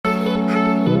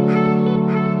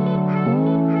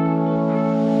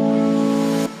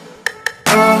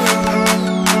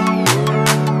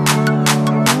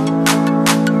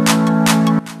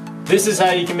This is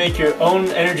how you can make your own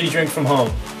energy drink from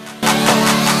home.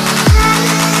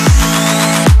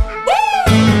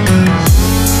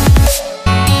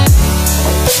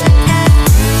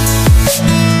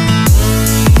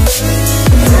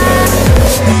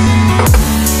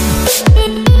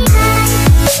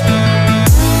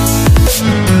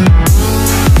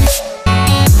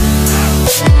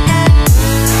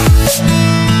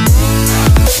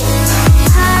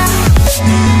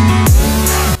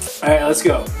 All right, let's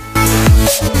go.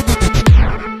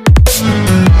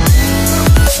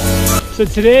 So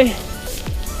today,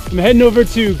 I'm heading over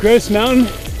to Grouse Mountain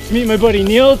to meet my buddy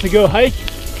Neal to go hike.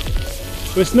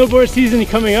 With snowboard season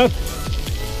coming up,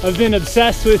 I've been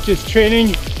obsessed with just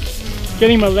training,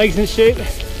 getting my legs in shape.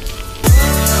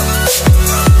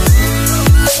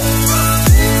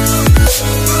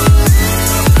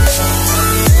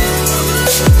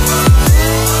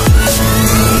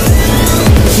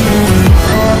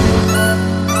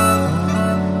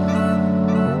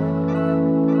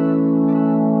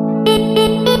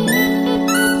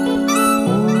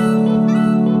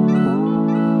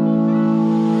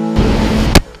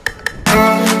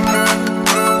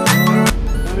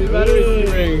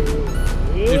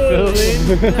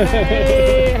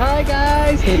 Hey, hi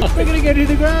guys! We're gonna go do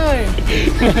the grind!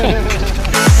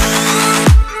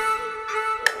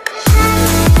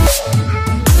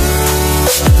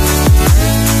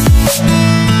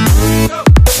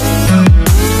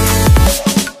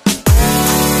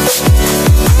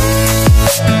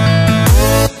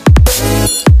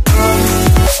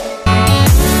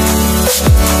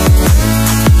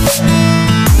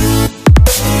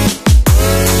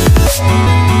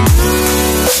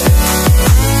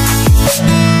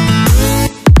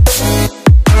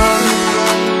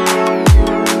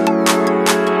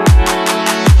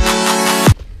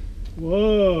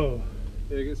 Whoa!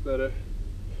 Yeah, it gets better.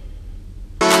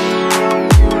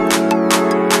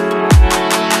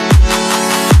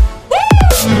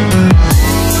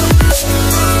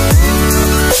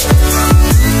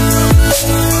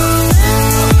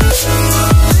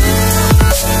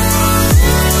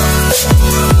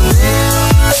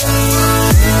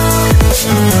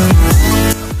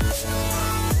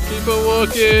 Keep on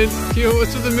walking. Keep on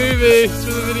watching the movie. It's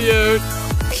for the video.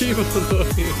 Keep on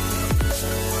walking.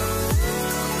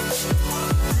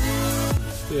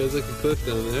 Yeah, there's like a cliff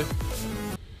down there.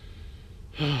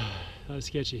 That was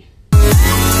sketchy.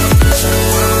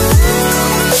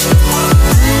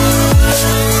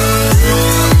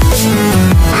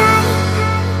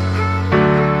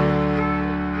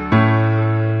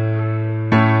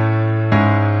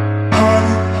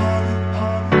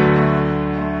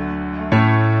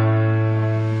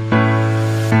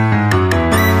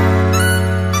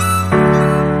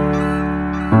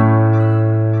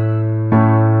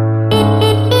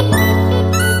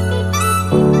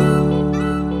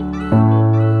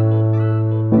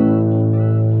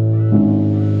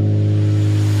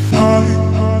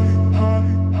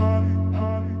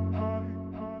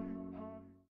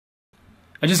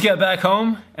 I just got back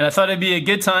home and I thought it'd be a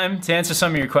good time to answer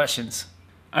some of your questions.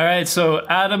 All right, so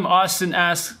Adam Austin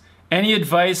asks, any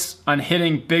advice on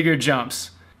hitting bigger jumps?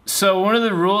 So one of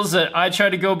the rules that I try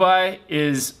to go by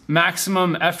is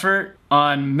maximum effort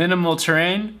on minimal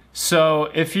terrain.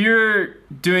 So if you're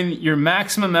doing your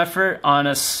maximum effort on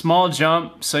a small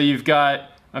jump, so you've got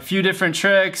a few different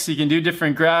tricks, you can do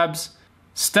different grabs,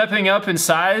 stepping up in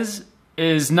size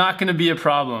is not going to be a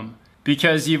problem,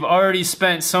 because you've already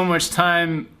spent so much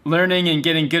time learning and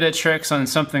getting good at tricks on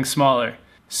something smaller.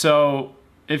 So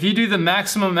if you do the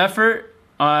maximum effort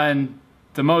on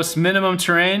the most minimum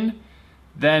terrain,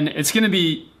 then it's gonna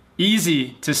be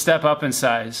easy to step up in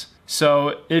size.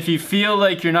 So if you feel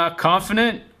like you're not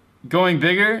confident going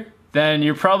bigger, then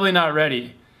you're probably not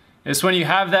ready. It's when you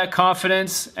have that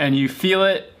confidence and you feel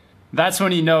it, that's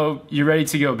when you know you're ready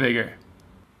to go bigger.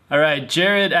 All right,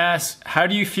 Jared asks, how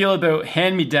do you feel about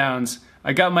hand-me-downs?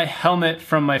 I got my helmet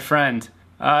from my friend.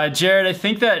 Jared, I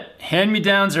think that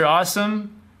hand-me-downs are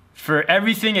awesome for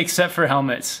everything except for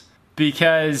helmets,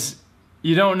 because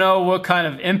you don't know what kind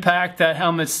of impact that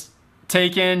helmet's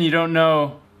taken. You don't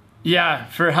know. Yeah,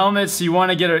 for helmets, you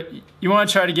want to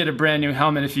try to get a brand new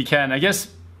helmet if you can. I guess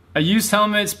a used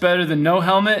helmet's better than no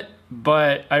helmet,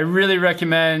 but I really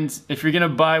recommend, if you're gonna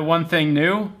buy one thing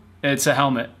new, it's a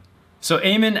helmet. So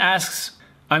Eamon asks,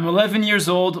 I'm 11 years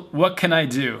old, what can I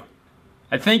do?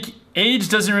 I think age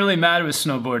doesn't really matter with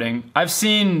snowboarding. I've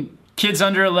seen kids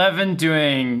under 11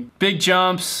 doing big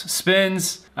jumps,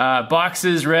 spins,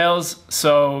 boxes, rails,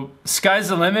 so sky's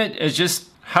the limit. It's just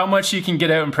how much you can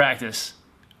get out and practice.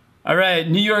 All right,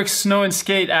 New York Snow and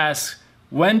Skate asks,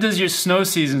 when does your snow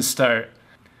season start?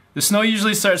 The snow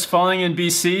usually starts falling in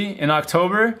BC in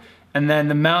October, and then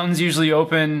the mountains usually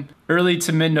open early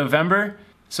to mid-November.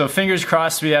 So fingers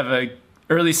crossed we have a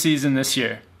early season this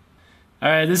year. All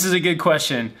right, this is a good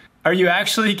question. Are you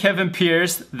actually Kevin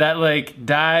Pierce that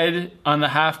died on the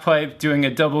half pipe doing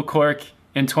a double cork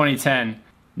in 2010?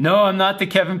 No, I'm not the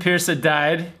Kevin Pierce that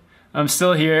died. I'm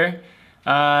still here.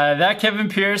 That Kevin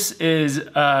Pierce is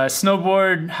a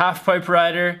snowboard half pipe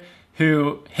rider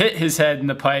who hit his head in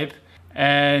the pipe,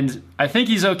 and I think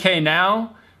he's okay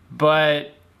now,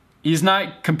 but he's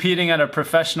not competing at a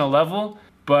professional level.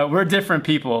 But we're different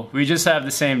people. We just have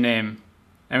the same name,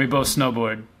 and we both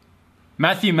snowboard.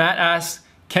 Matthew Matt asks,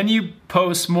 can you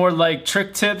post more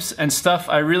trick tips and stuff?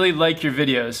 I really like your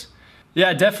videos.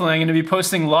 Yeah, definitely. I'm going to be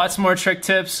posting lots more trick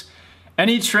tips.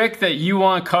 Any trick that you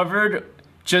want covered,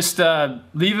 just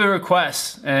leave a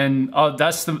request, and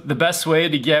that's the best way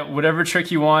to get whatever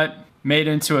trick you want made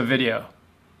into a video.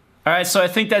 All right, so I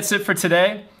think that's it for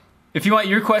today. If you want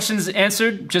your questions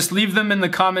answered, just leave them in the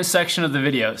comment section of the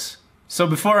videos. So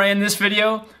before I end this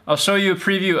video, I'll show you a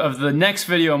preview of the next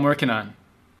video I'm working on.